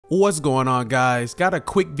What's going on, guys? Got a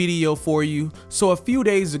quick video for you. So a few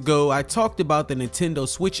days ago I talked about the Nintendo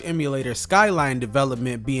Switch emulator Skyline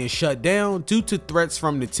development being shut down due to threats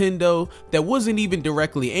from Nintendo that wasn't even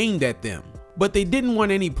directly aimed at them. But they didn't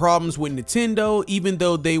want any problems with Nintendo, even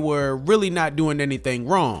though they were really not doing anything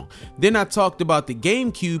wrong. Then I talked about the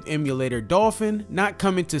GameCube emulator Dolphin not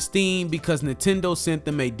coming to Steam because Nintendo sent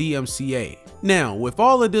them a DMCA. Now, with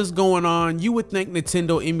all of this going on, you would think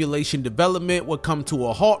Nintendo emulation development would come to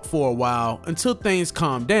a halt for a while until things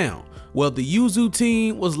calm down. Well, the Yuzu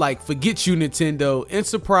team was like, forget you Nintendo, and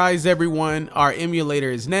surprise everyone, our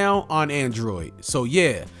emulator is now on Android. So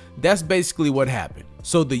yeah, that's basically what happened.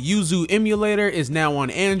 So the Yuzu Emulator is now on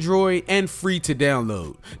Android and free to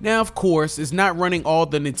download. Now of course, it's not running all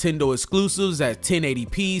the Nintendo exclusives at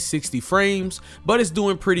 1080p 60 frames, but it's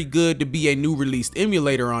doing pretty good to be a new released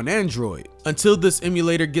emulator on Android. Until this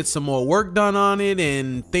emulator gets some more work done on it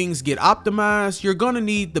and things get optimized, you're gonna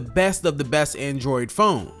need the best of the best Android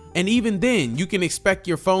phone. And even then, you can expect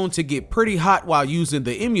your phone to get pretty hot while using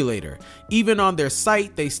the emulator. Even on their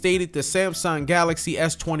site, they stated the Samsung Galaxy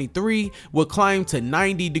S23 will climb to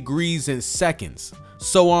 90 degrees in seconds.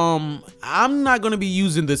 So I'm not going to be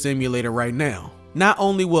using this emulator right now. Not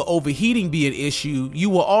only will overheating be an issue, you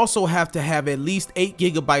will also have to have at least 8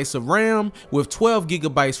 GB of RAM with 12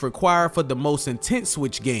 GB required for the most intense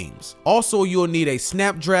Switch games. Also, you'll need a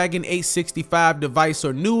Snapdragon 865 device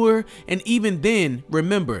or newer, and even then,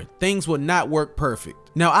 remember, things will not work perfect.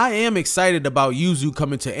 Now, I am excited about Yuzu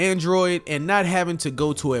coming to Android and not having to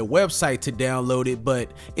go to a website to download it,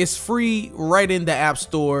 but it's free right in the App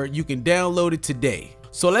Store. You can download it today.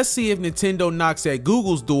 So let's see if Nintendo knocks at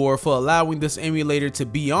Google's door for allowing this emulator to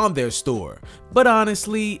be on their store. But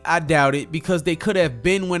honestly, I doubt it because they could have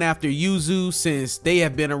went after Yuzu since they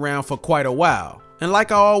have been around for quite a while. And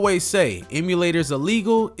like I always say, emulators are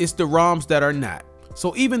legal, it's the ROMs that are not.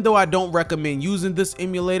 So even though I don't recommend using this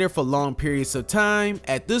emulator for long periods of time,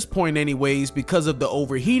 at this point anyways, because of the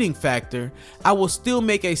overheating factor, I will still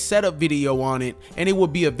make a setup video on it, and it will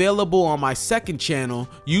be available on my second channel,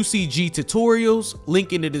 UCG Tutorials,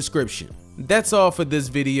 link in the description. That's all for this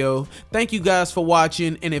video. Thank you guys for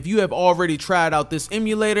watching, and if you have already tried out this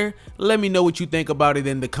emulator, let me know what you think about it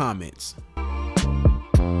in the comments.